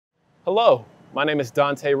Hello, my name is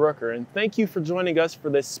Dante Rooker, and thank you for joining us for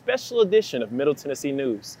this special edition of Middle Tennessee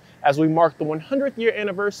News as we mark the 100th year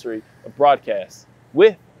anniversary of broadcast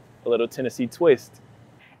with a little Tennessee twist.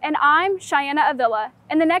 And I'm Cheyenne Avila.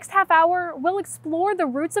 In the next half hour, we'll explore the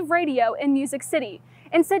roots of radio in Music City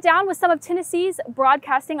and sit down with some of Tennessee's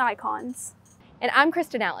broadcasting icons. And I'm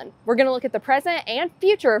Kristen Allen. We're going to look at the present and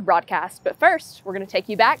future of broadcast, but first, we're going to take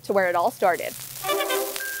you back to where it all started.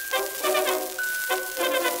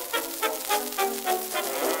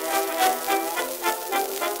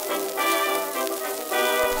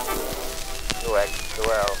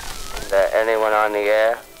 Anyone on the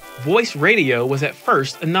air? Voice radio was at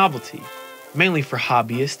first a novelty, mainly for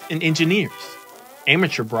hobbyists and engineers.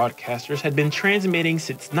 Amateur broadcasters had been transmitting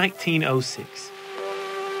since 1906.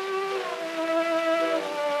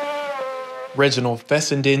 Reginald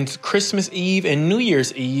Fessenden's Christmas Eve and New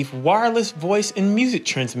Year's Eve wireless voice and music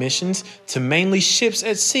transmissions to mainly ships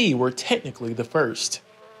at sea were technically the first.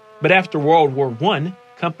 But after World War I,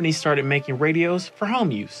 companies started making radios for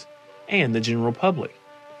home use and the general public.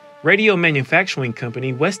 Radio manufacturing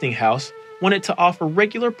company Westinghouse wanted to offer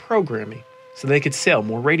regular programming so they could sell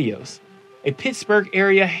more radios. A Pittsburgh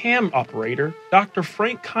area ham operator, Dr.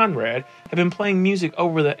 Frank Conrad, had been playing music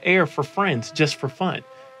over the air for friends just for fun.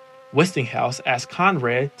 Westinghouse asked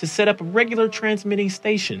Conrad to set up a regular transmitting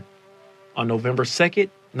station. On November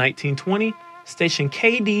 2nd, 1920, station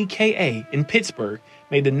KDKA in Pittsburgh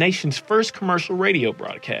made the nation's first commercial radio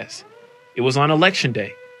broadcast. It was on Election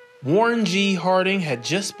Day. Warren G. Harding had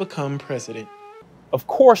just become president. Of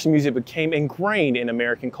course, music became ingrained in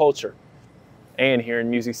American culture. And here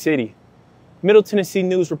in Music City, Middle Tennessee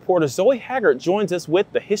News reporter Zoe Haggard joins us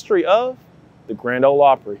with the history of the Grand Ole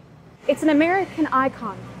Opry. It's an American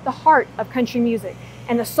icon, the heart of country music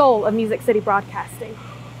and the soul of Music City broadcasting.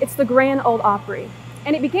 It's the Grand Ole Opry,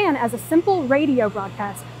 and it began as a simple radio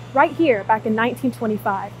broadcast right here back in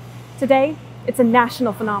 1925. Today, it's a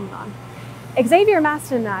national phenomenon. Xavier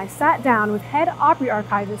Maston and I sat down with head Opry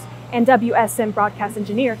archivist and WSM broadcast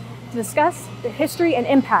engineer to discuss the history and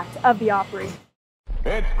impact of the Opry.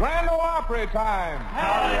 It's Grand Ole Opry time!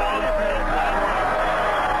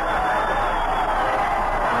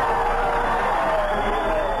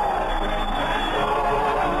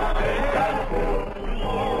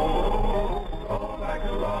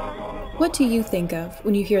 What do you think of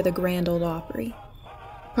when you hear the Grand Ole Opry?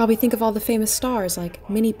 Probably think of all the famous stars like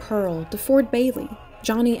Minnie Pearl, DeFord Bailey,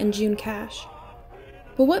 Johnny and June Cash.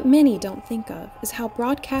 But what many don't think of is how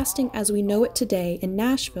broadcasting as we know it today in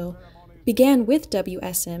Nashville began with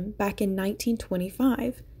WSM back in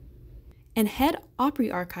 1925. And head Opry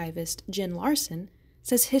archivist Jen Larson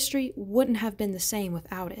says history wouldn't have been the same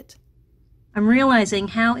without it. I'm realizing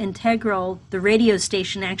how integral the radio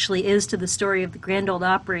station actually is to the story of the Grand Ole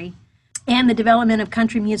Opry and the development of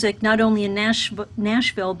country music, not only in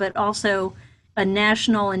Nashville, but also a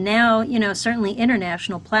national and now, certainly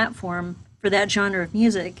international platform for that genre of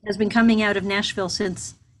music has been coming out of Nashville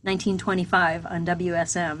since 1925 on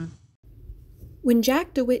WSM. When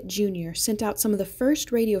Jack DeWitt Jr. sent out some of the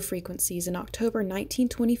first radio frequencies in October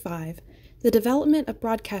 1925, the development of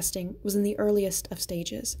broadcasting was in the earliest of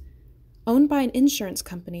stages. Owned by an insurance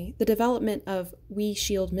company, the development of We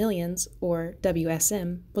Shield Millions, or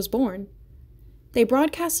WSM, was born. They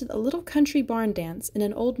broadcasted a little country barn dance in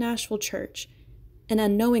an old Nashville church and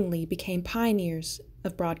unknowingly became pioneers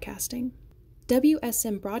of broadcasting.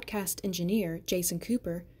 WSM broadcast engineer Jason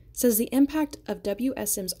Cooper says the impact of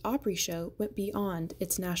WSM's Opry show went beyond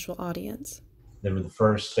its Nashville audience. They were the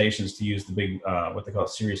first stations to use the big, what they call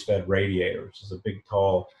series fed radiator, which is a big,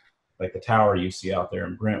 tall, like the tower you see out there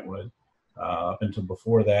in Brentwood. Up until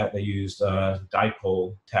before that, they used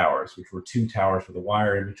dipole towers, which were two towers with a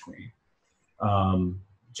wire in between.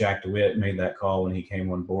 Jack DeWitt made that call when he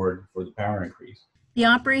came on board for the power increase. The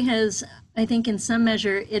Opry has, I think in some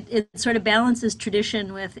measure, it sort of balances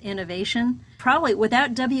tradition with innovation. Probably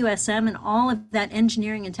without WSM and all of that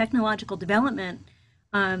engineering and technological development,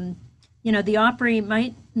 the Opry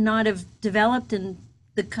might not have developed, and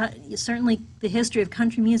certainly the history of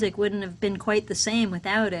country music wouldn't have been quite the same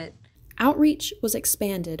without it. Outreach was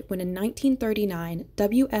expanded when in 1939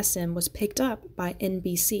 WSM was picked up by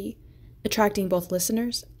NBC, attracting both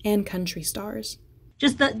listeners and country stars.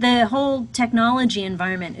 Just the whole technology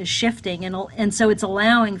environment is shifting, and so it's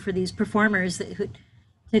allowing for these performers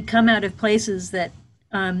to come out of places that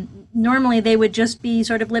normally they would just be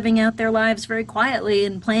sort of living out their lives very quietly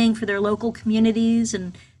and playing for their local communities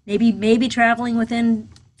and maybe traveling within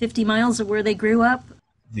 50 miles of where they grew up.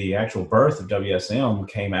 The actual birth of WSM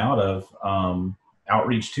came out of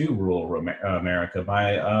outreach to rural America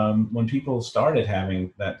by when people started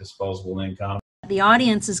having that disposable income. The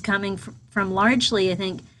audience is coming from largely, I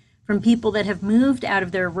think, from people that have moved out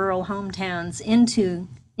of their rural hometowns into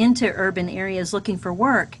urban areas looking for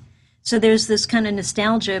work. So there's this kind of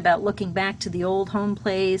nostalgia about looking back to the old home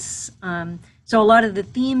place. So a lot of the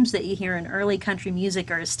themes that you hear in early country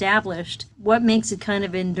music are established. What makes it kind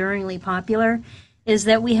of enduringly popular is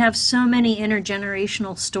that we have so many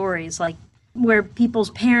intergenerational stories, like where people's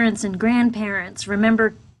parents and grandparents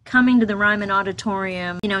remember coming to the Ryman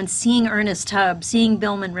Auditorium, and seeing Ernest Tubb, seeing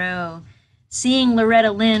Bill Monroe, seeing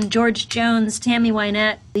Loretta Lynn, George Jones, Tammy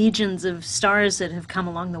Wynette, legions of stars that have come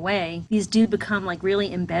along the way. These do become like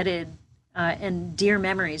really embedded and dear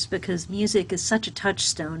memories, because music is such a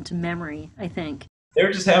touchstone to memory, I think. They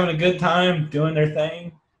were just having a good time doing their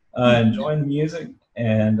thing, enjoying the music,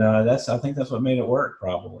 and I think that's what made it work,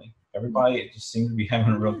 probably. Everybody just seemed to be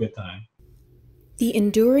having a real good time. The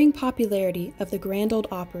enduring popularity of the Grand Ole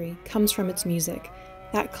Opry comes from its music,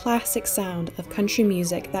 that classic sound of country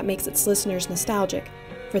music that makes its listeners nostalgic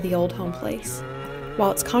for the old home place,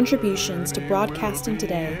 while its contributions to broadcasting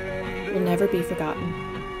today will never be forgotten.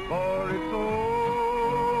 For it's only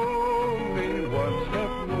one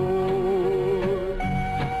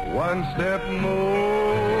step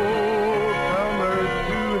more from earth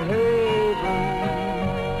to heaven.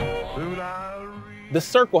 Soon I'll reach. The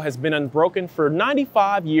circle has been unbroken for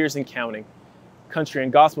 95 years and counting. Country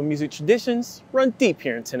and gospel music traditions run deep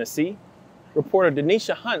here in Tennessee. Reporter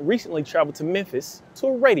Denisha Hunt recently traveled to Memphis to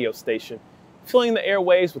a radio station, filling the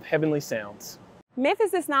airwaves with heavenly sounds.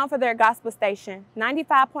 Memphis is known for their gospel station,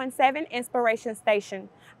 95.7 Inspiration Station.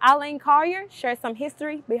 Eileen Collier shares some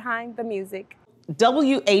history behind the music.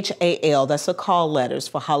 WHAL, that's the call letters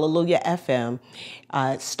for Hallelujah FM,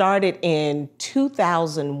 started in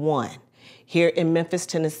 2001 here in Memphis,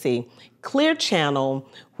 Tennessee. Clear Channel,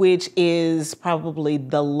 which is probably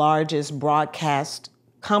the largest broadcast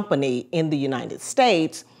company in the United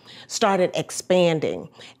States, started expanding,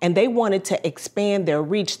 and they wanted to expand their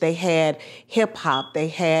reach. They had hip hop, they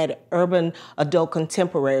had urban adult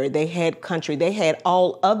contemporary, they had country, they had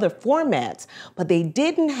all other formats, but they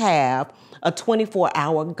didn't have a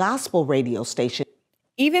 24-hour gospel radio station.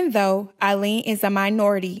 Even though Eileen is a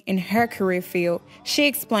minority in her career field, she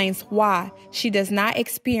explains why she does not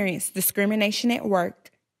experience discrimination at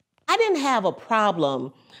work. I didn't have a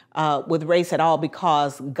problem with race at all,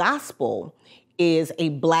 because gospel is a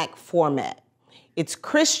Black format. It's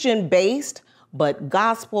Christian-based, but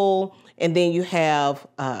gospel, and then you have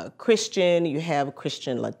Christian, you have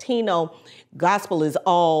Christian Latino. Gospel is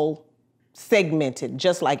all segmented,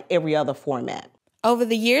 just like every other format. Over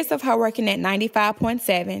the years of her working at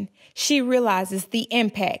 95.7, she realizes the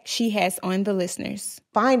impact she has on the listeners.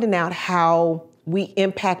 Finding out how we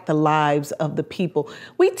impact the lives of the people.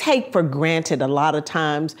 We take for granted a lot of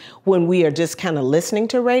times when we are just kind of listening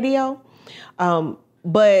to radio,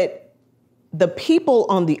 but the people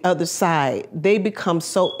on the other side, they become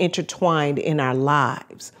so intertwined in our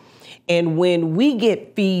lives. And when we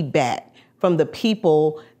get feedback from the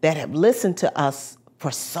people that have listened to us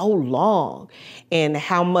for so long, and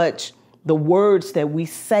how much the words that we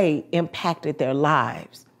say impacted their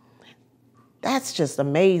lives, that's just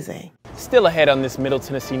amazing. Still ahead on this Middle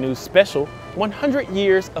Tennessee News special, 100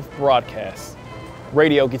 years of broadcasts.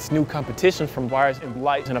 Radio gets new competition from Wires and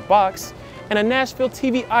Lights in a Box, and a Nashville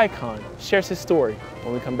TV icon shares his story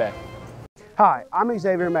when we come back. Hi, I'm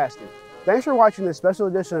Xavier Maston. Thanks for watching this special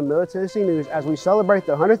edition of Middle Tennessee News as we celebrate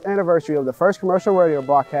the 100th anniversary of the first commercial radio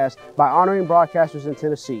broadcast by honoring broadcasters in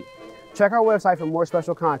Tennessee. Check our website for more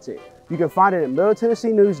special content. You can find it at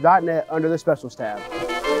middletennesseenews.net under the Specials tab.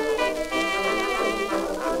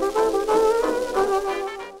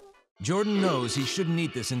 Jordan knows he shouldn't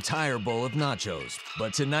eat this entire bowl of nachos,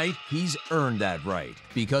 but tonight he's earned that right,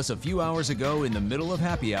 because a few hours ago in the middle of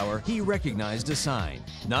happy hour, he recognized a sign,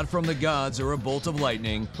 not from the gods or a bolt of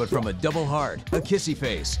lightning, but from a double heart, a kissy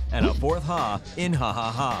face, and a fourth ha in ha ha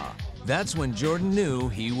ha. That's when Jordan knew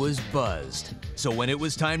he was buzzed. So when it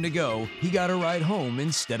was time to go, he got a ride home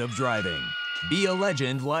instead of driving. Be a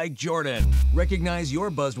legend like Jordan. Recognize your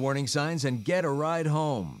buzzed warning signs and get a ride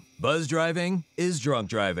home. Buzz driving is drunk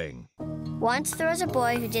driving. Once there was a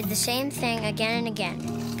boy who did the same thing again and again.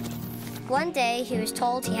 One day he was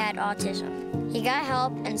told he had autism. He got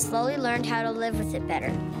help and slowly learned how to live with it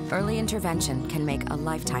better. Early intervention can make a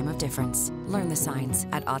lifetime of difference. Learn the signs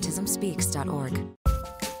at autismspeaks.org.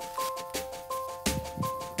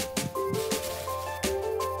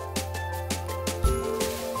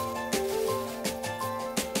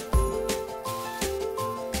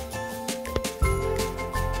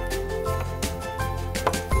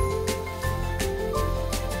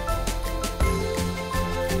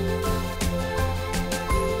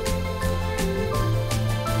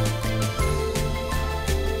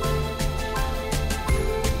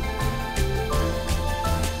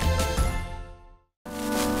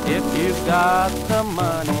 got the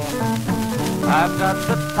money, I've got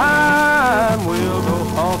the time. We'll go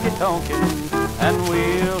honky tonkin' and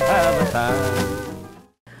we'll have a time.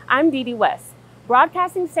 I'm Dee Dee West.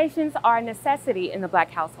 Broadcasting stations are a necessity in the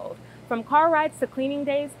Black household. From car rides to cleaning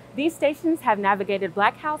days, these stations have navigated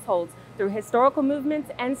Black households through historical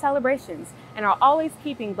movements and celebrations and are always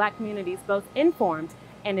keeping Black communities both informed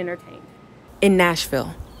and entertained. In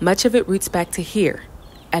Nashville, much of it roots back to here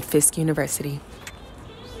at Fisk University.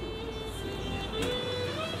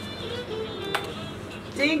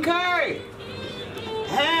 Dean Curry!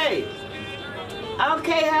 Hey!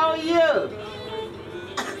 Okay, how are you?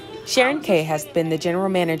 Sharon Kay has been the general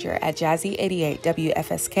manager at Jazzy 88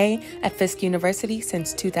 WFSK at Fisk University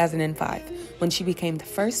since 2005, when she became the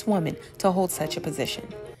first woman to hold such a position.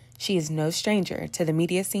 She is no stranger to the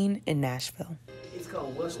media scene in Nashville. It's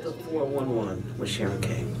called What's the 411 with Sharon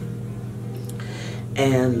Kay.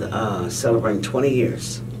 And celebrating 20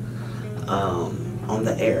 years on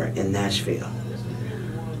the air in Nashville.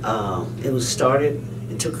 It was started,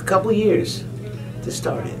 it took a couple years to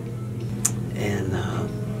start it. And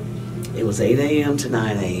it was 8 a.m. to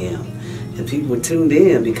 9 a.m. And people were tuned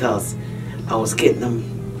in because I was getting them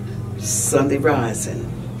Sunday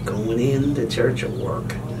rising, going in to church or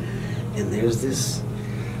work. And there's this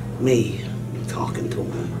me talking to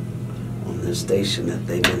them on this station that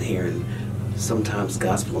they've been hearing sometimes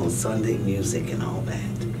gospel on Sunday music and all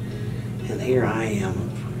that. And here I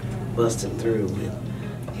am busting through with,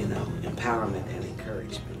 empowerment and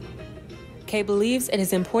encouragement. Kay believes it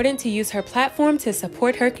is important to use her platform to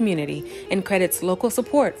support her community and credits local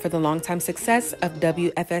support for the longtime success of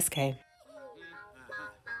WFSK.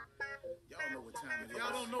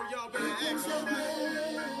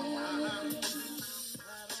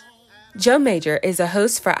 Joe Major is a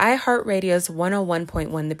host for iHeartRadio's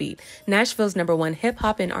 101.1 The Beat, Nashville's #1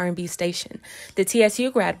 hip-hop and R&B station. The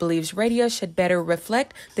TSU grad believes radio should better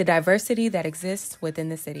reflect the diversity that exists within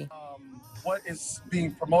the city. What is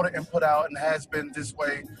being promoted and put out and has been this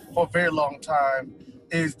way for a very long time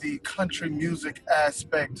is the country music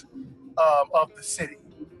aspect of the city.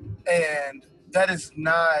 And that is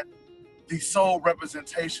not the sole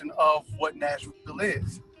representation of what Nashville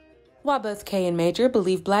is. While both Kay and Major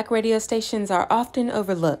believe Black radio stations are often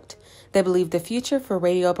overlooked, they believe the future for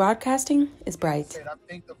radio broadcasting is bright. I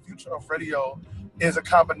think the future of radio is a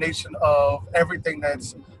combination of everything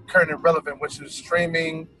that's current and relevant, which is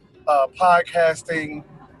streaming, podcasting,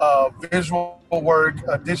 visual work,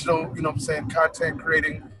 digital, content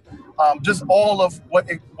creating, just all of what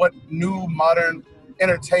new modern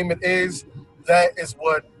entertainment is. That is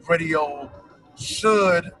what radio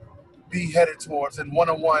should be headed towards, and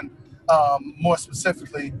 101 more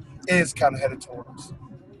specifically is kind of headed towards.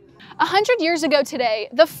 100 years ago today,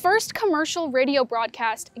 the first commercial radio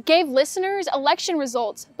broadcast gave listeners election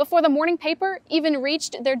results before the morning paper even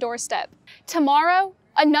reached their doorstep. Tomorrow,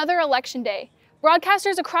 another election day.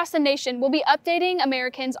 Broadcasters across the nation will be updating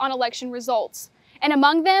Americans on election results. And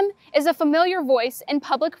among them is a familiar voice in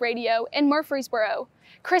public radio in Murfreesboro.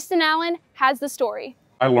 Kristen Allen has the story.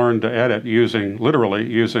 I learned to edit literally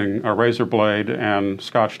using a razor blade and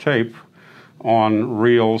Scotch tape on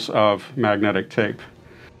reels of magnetic tape.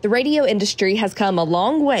 The radio industry has come a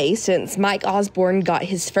long way since Mike Osborne got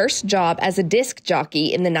his first job as a disc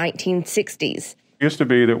jockey in the 1960s. It used to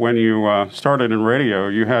be that when you started in radio,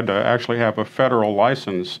 you had to actually have a federal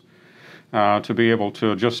license to be able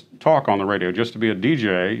to just talk on the radio. Just to be a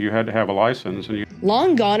DJ, you had to have a license.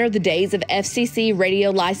 Long gone are the days of FCC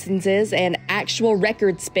radio licenses and actual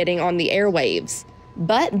record spinning on the airwaves.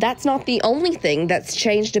 But that's not the only thing that's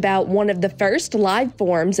changed about one of the first live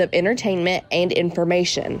forms of entertainment and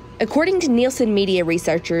information. According to Nielsen Media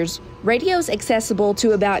researchers, radio is accessible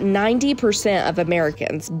to about 90% of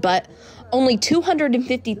Americans, but only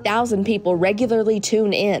 250,000 people regularly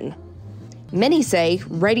tune in. Many say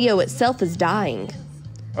radio itself is dying.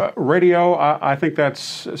 Radio, I think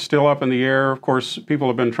that's still up in the air. Of course, people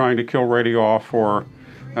have been trying to kill radio off for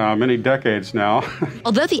many decades now.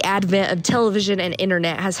 Although the advent of television and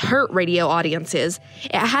internet has hurt radio audiences,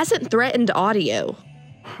 it hasn't threatened audio.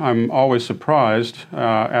 I'm always surprised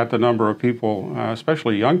at the number of people,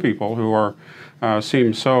 especially young people, who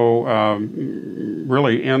seem so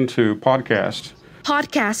really into podcasts.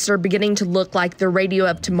 Podcasts are beginning to look like the radio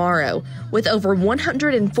of tomorrow, with over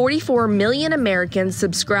 144 million Americans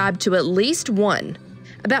subscribed to at least one.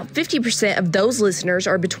 About 50% of those listeners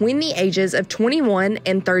are between the ages of 21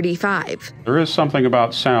 and 35. There is something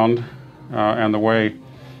about sound and the way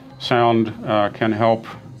sound can help,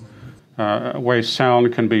 way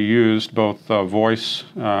sound can be used, both voice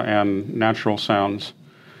and natural sounds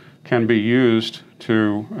can be used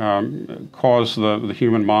to cause the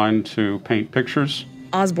human mind to paint pictures.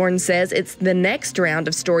 Osborne says it's the next round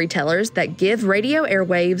of storytellers that give radio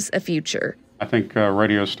airwaves a future. I think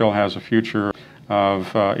radio still has a future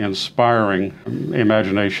of inspiring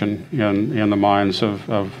imagination in the minds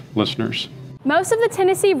of listeners. Most of the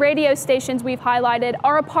Tennessee radio stations we've highlighted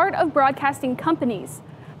are a part of broadcasting companies.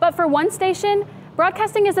 But for one station,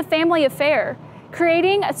 broadcasting is a family affair,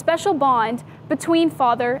 creating a special bond between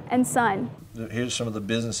father and son. Here's some of the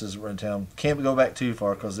businesses that were in town. Can't go back too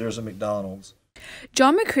far because there's a McDonald's.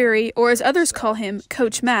 John McCreary, or as others call him,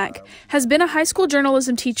 Coach Mac, has been a high school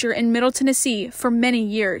journalism teacher in Middle Tennessee for many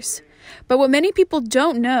years. But what many people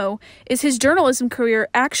don't know is his journalism career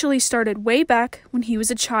actually started way back when he was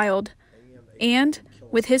a child, and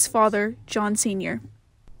with his father, John Sr.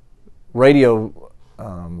 Radio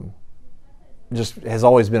just has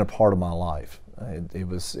always been a part of my life. It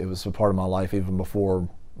was a part of my life even before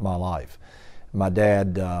my life. My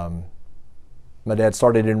dad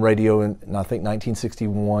started in radio in I think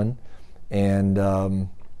 1961, and when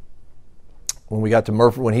we got to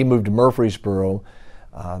when he moved to Murfreesboro,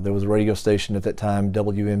 there was a radio station at that time,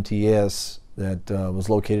 WMTS, that was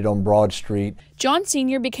located on Broad Street. John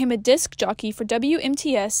Sr. became a disc jockey for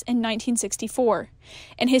WMTS in 1964,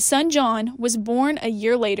 and his son John was born a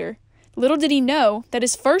year later. Little did he know that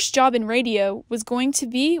his first job in radio was going to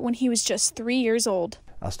be when he was just 3 years old.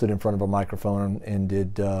 I stood in front of a microphone and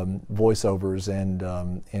did voiceovers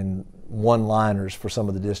and one-liners for some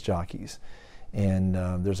of the disc jockeys. And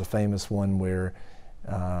there's a famous one where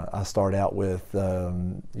I start out with,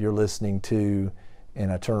 "You're listening to,"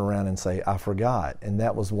 and I turn around and say, "I forgot." And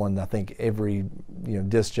that was one that I think every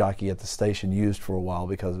disc jockey at the station used for a while,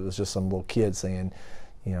 because it was just some little kid saying,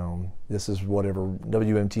 "This is whatever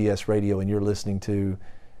WMTS radio, and you're listening to,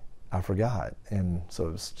 I forgot." And so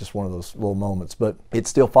it's just one of those little moments. But it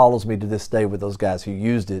still follows me to this day with those guys who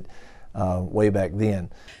used it way back then.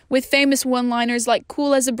 With famous one-liners like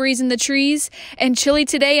 "Cool as a breeze in the trees" and "Chilly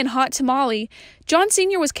today" and "Hot tamale," John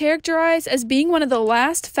Sr. was characterized as being one of the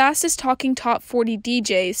last fastest-talking top 40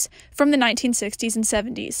 DJs from the 1960s and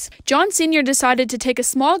 70s. John Sr. decided to take a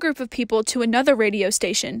small group of people to another radio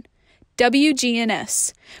station,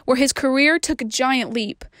 WGNS, where his career took a giant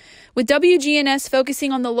leap. With WGNS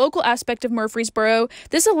focusing on the local aspect of Murfreesboro,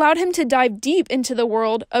 this allowed him to dive deep into the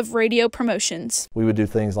world of radio promotions. We would do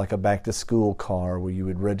things like a back-to-school car where you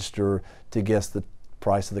would register to guess the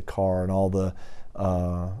price of the car and all the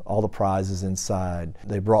prizes inside.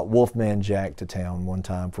 They brought Wolfman Jack to town one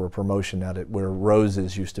time for a promotion out at where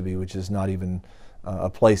Roses used to be, which is not even a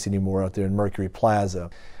place anymore, out there in Mercury Plaza.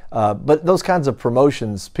 But those kinds of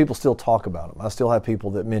promotions, people still talk about them. I still have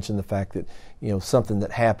people that mention the fact that, something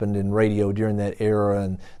that happened in radio during that era,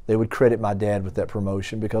 and they would credit my dad with that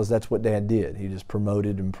promotion because that's what Dad did. He just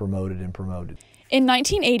promoted and promoted and promoted. In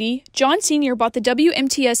 1980, John Sr. bought the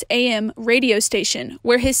WMTS AM radio station,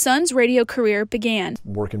 where his son's radio career began.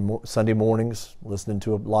 Working Sunday mornings, listening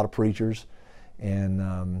to a lot of preachers,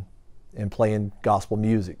 and playing gospel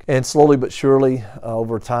music. And slowly but surely,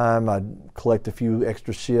 over time, I'd collect a few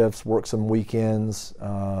extra shifts, work some weekends,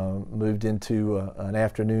 moved into an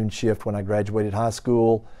afternoon shift when I graduated high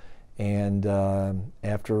school, and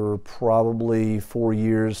after probably 4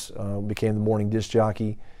 years, became the morning disc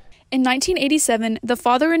jockey. In 1987, the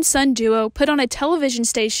father and son duo put on a television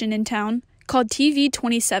station in town called TV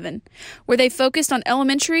 27, where they focused on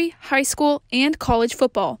elementary, high school, and college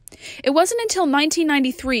football. It wasn't until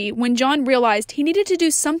 1993 when John realized he needed to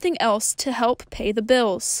do something else to help pay the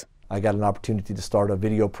bills. I got an opportunity to start a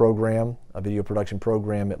video production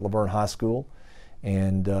program at Laverne High School,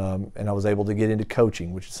 and I was able to get into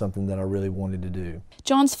coaching, which is something that I really wanted to do.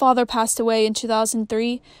 John's father passed away in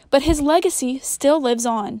 2003, but his legacy still lives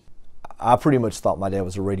on. I pretty much thought my dad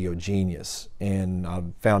was a radio genius, and I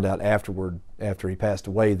found out afterward, after he passed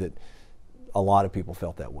away, that a lot of people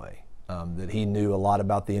felt that way. That he knew a lot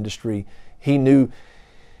about the industry. He knew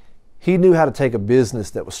how to take a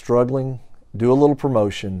business that was struggling, do a little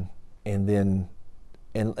promotion, and then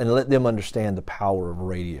and let them understand the power of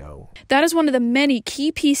radio. That is one of the many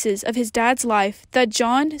key pieces of his dad's life that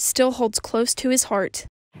John still holds close to his heart.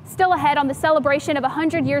 Still ahead on the celebration of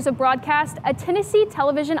 100 years of broadcast, a Tennessee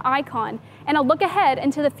television icon, and a look ahead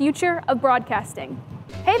into the future of broadcasting.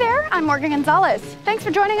 Hey there, I'm Morgan Gonzalez. Thanks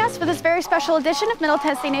for joining us for this very special edition of Middle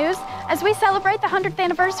Tennessee News as we celebrate the 100th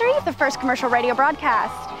anniversary of the first commercial radio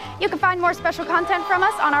broadcast. You can find more special content from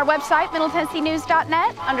us on our website,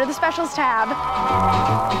 middletennesseenews.net, under the Specials tab.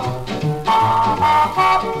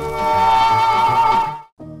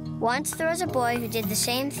 Once there was a boy who did the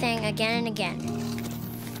same thing again and again.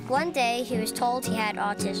 One day, he was told he had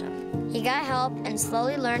autism. He got help and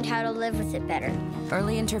slowly learned how to live with it better.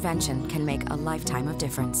 Early intervention can make a lifetime of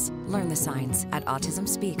difference. Learn the signs at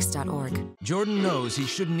autismspeaks.org. Jordan knows he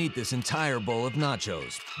shouldn't eat this entire bowl of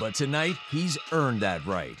nachos, but tonight he's earned that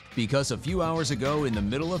right. Because a few hours ago in the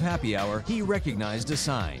middle of happy hour, he recognized a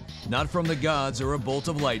sign. Not from the gods or a bolt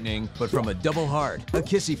of lightning, but from a double heart, a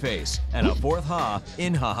kissy face, and a fourth ha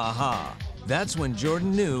in ha ha ha. That's when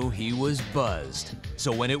Jordan knew he was buzzed.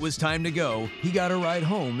 So when it was time to go, he got a ride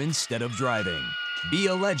home instead of driving. Be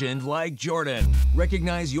a legend like Jordan.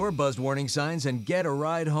 Recognize your buzzed warning signs and get a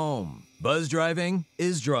ride home. Buzz driving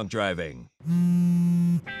is drunk driving.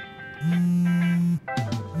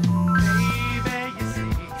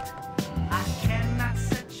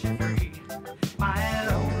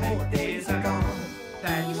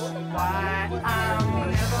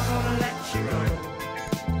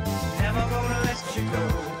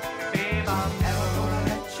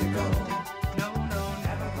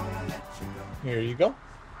 Here you go.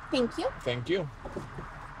 Thank you. Thank you.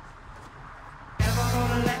 Never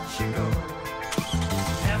gonna let you go.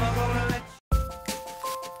 Never gonna let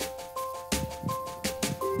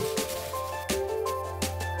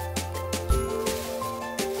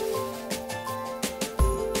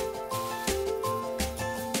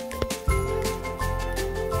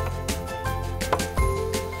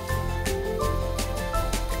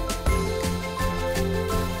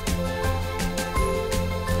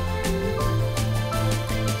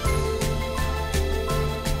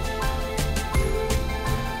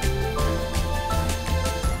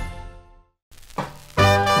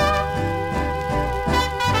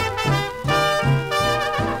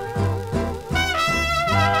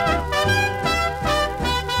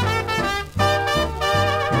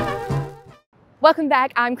Welcome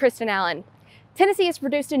back, I'm Kristen Allen. Tennessee has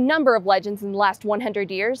produced a number of legends in the last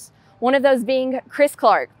 100 years, one of those being Chris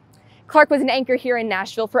Clark. Clark was an anchor here in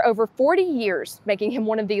Nashville for over 40 years, making him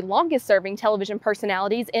one of the longest-serving television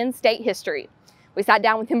personalities in state history. We sat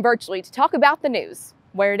down with him virtually to talk about the news,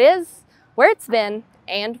 where it is, where it's been,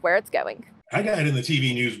 and where it's going. I got in the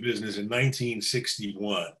TV news business in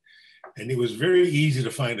 1961. And it was very easy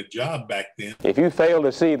to find a job back then. If you fail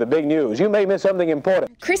to see the big news, you may miss something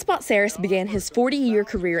important. Chris Botsaris began his 40-year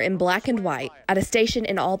career in black and white at a station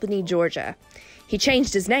in Albany, Georgia. He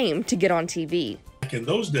changed his name to get on TV. Back in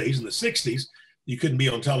those days, in the 60s, you couldn't be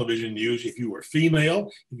on television news if you were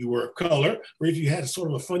female, if you were of color, or if you had sort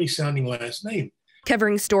of a funny-sounding last name.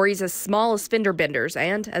 Covering stories as small as fender benders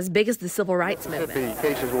and as big as the civil rights movement. The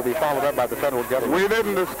cases will be followed up by the federal government. We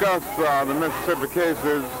didn't discuss the Mississippi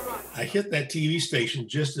cases. I hit that TV station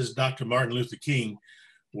just as Dr. Martin Luther King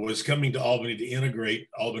was coming to Albany to integrate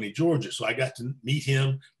Albany, Georgia. So I got to meet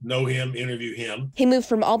him, know him, interview him. He moved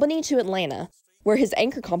from Albany to Atlanta, where his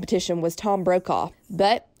anchor competition was Tom Brokaw.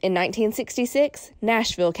 But in 1966,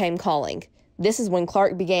 Nashville came calling. This is when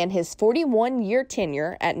Clark began his 41-year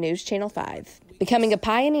tenure at News Channel 5, becoming a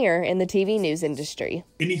pioneer in the TV news industry.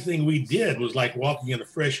 Anything we did was like walking in a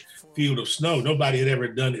fresh field of snow. Nobody had ever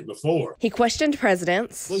done it before. He questioned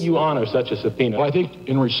presidents. Will you honor such a subpoena? Well, I think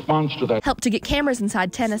in response to that, helped to get cameras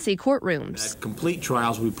inside Tennessee courtrooms. Complete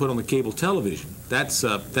trials we put on the cable television. That's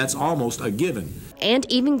almost a given. And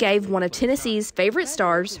even gave one of Tennessee's favorite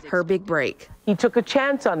stars her big break. He took a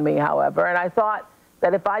chance on me, however, and I thought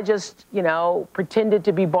that if I just, pretended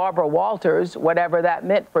to be Barbara Walters, whatever that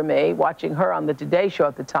meant for me, watching her on the Today Show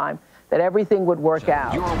at the time, that everything would work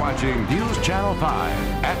out. You're watching News Channel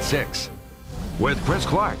 5 at 6 with Chris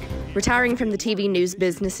Clark. Retiring from the TV news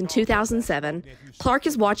business in 2007, Clark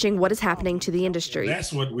is watching what is happening to the industry.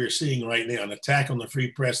 That's what we're seeing right now, an attack on the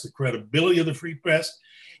free press, the credibility of the free press.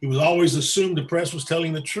 It was always assumed the press was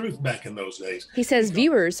telling the truth back in those days. He says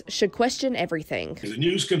viewers should question everything. As a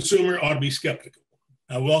news consumer, ought to be skeptical.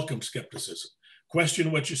 I welcome skepticism.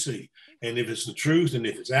 Question what you see. And if it's the truth and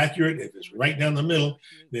if it's accurate, if it's right down the middle,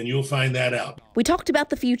 then you'll find that out. We talked about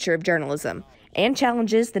the future of journalism and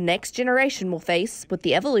challenges the next generation will face with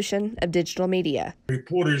the evolution of digital media.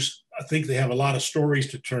 Reporters, I think they have a lot of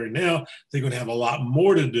stories to turn now. They're going to have a lot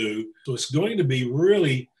more to do. So it's going to be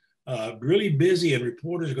really busy, and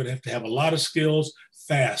reporters are going to have a lot of skills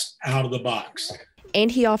fast out of the box. And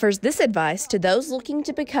he offers this advice to those looking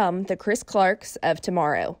to become the Chris Clarks of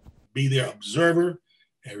tomorrow. Be their observer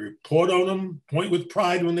and report on them, point with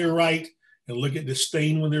pride when they're right, and look at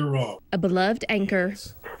disdain when they're wrong. A beloved anchor.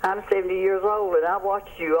 I'm 70 years old, and I've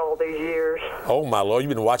watched you all these years. Oh, my Lord, you've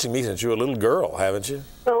been watching me since you were a little girl, haven't you?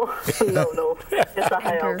 Oh, no. Yes, I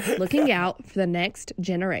have. Looking out for the next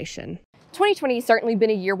generation. 2020 has certainly been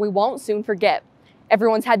a year we won't soon forget.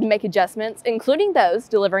 Everyone's had to make adjustments, including those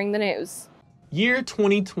delivering the news. Year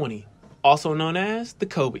 2020. also known as the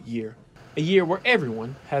COVID year, a year where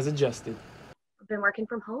everyone has adjusted. I've been working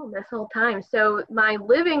from home this whole time, so my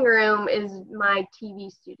living room is my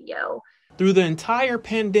TV studio. Through the entire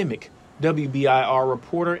pandemic, WBIR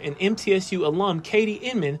reporter and MTSU alum Katie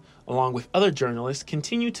Inman, along with other journalists,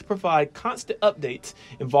 continue to provide constant updates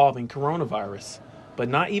involving coronavirus. But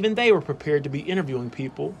not even they were prepared to be interviewing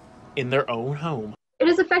people in their own home. It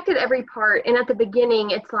has affected every part, and at the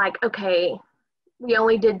beginning, it's like, okay, we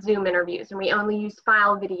only did Zoom interviews, and we only used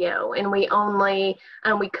file video, and we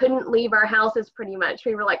couldn't leave our houses pretty much.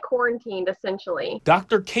 We were like quarantined, essentially.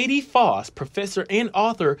 Dr. Katie Foss, professor and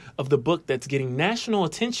author of the book that's getting national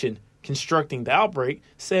attention, Constructing the Outbreak,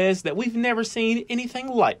 says that we've never seen anything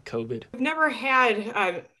like COVID. We've never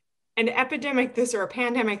had an epidemic or a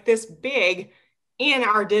pandemic this big in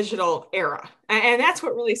our digital era. And that's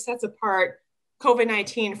what really sets apart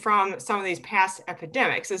COVID-19 from some of these past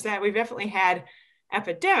epidemics, is that we've definitely had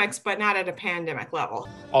epidemics, but not at a pandemic level.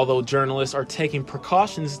 Although journalists are taking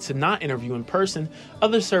precautions to not interview in person,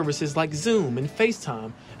 other services like Zoom and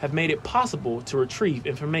FaceTime have made it possible to retrieve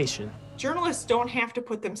information. Journalists don't have to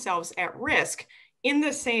put themselves at risk in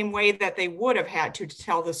the same way that they would have had to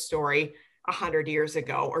tell the story 100 years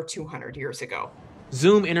ago or 200 years ago.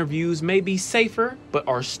 Zoom interviews may be safer, but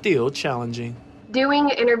are still challenging. Doing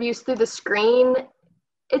interviews through the screen,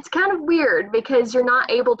 it's kind of weird because you're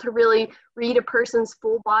not able to really read a person's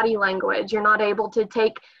full body language. You're not able to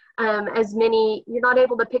take you're not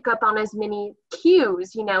able to pick up on as many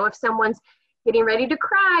cues. You know, if someone's getting ready to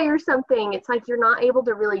cry or something, it's like you're not able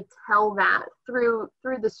to really tell that through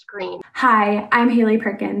the screen. Hi, I'm Haley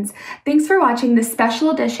Perkins. Thanks for watching this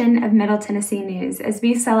special edition of Middle Tennessee News as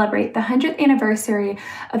we celebrate the 100th anniversary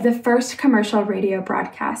of the first commercial radio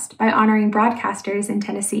broadcast by honoring broadcasters in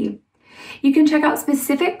Tennessee. You can check out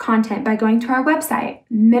specific content by going to our website,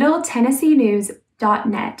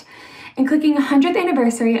 middletennesseenews.net, and clicking 100th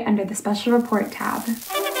anniversary under the special report tab.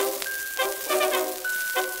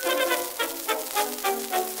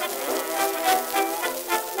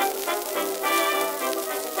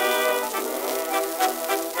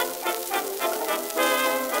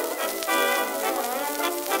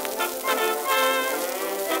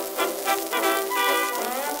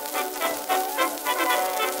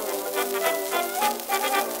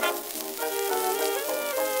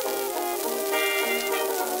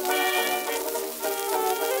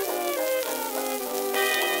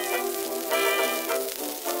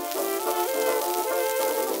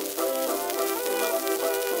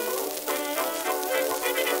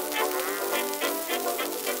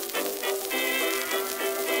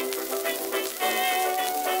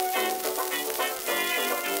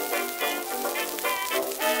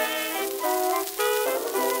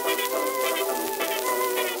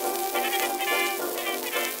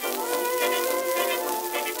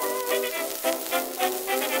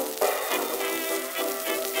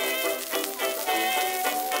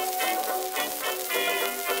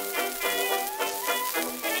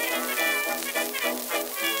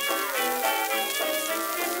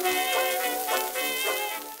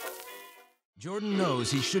 Jordan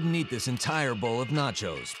knows he shouldn't eat this entire bowl of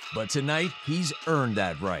nachos, but tonight he's earned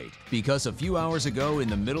that right because a few hours ago in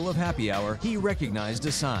the middle of happy hour, he recognized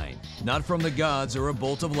a sign, not from the gods or a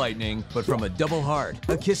bolt of lightning, but from a double heart,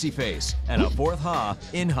 a kissy face, and a fourth ha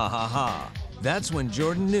in ha ha ha. That's when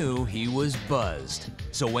Jordan knew he was buzzed.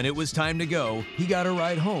 So when it was time to go, he got a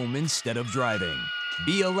ride home instead of driving.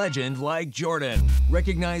 Be a legend like Jordan.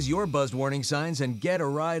 Recognize your buzzed warning signs and get a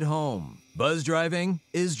ride home. Buzz driving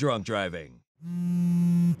is drunk driving.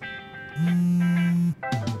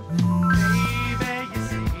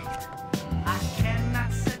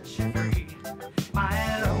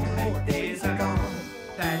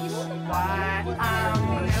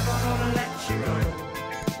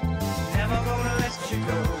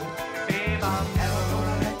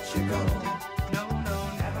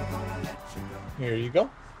 Here you go.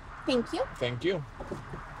 Thank you. Thank you.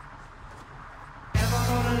 Never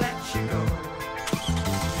gonna let you go.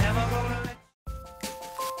 Never gonna let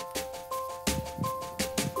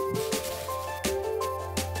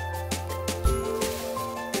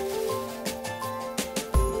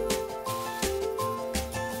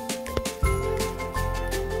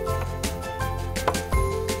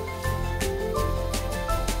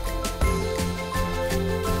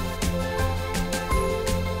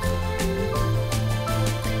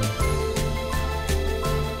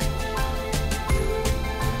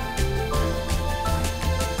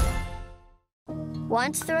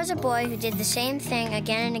Once there was a boy who did the same thing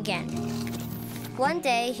again and again. One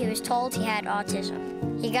day, he was told he had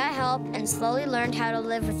autism. He got help and slowly learned how to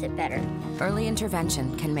live with it better. Early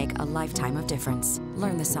intervention can make a lifetime of difference.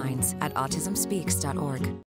 Learn the signs at autismspeaks.org.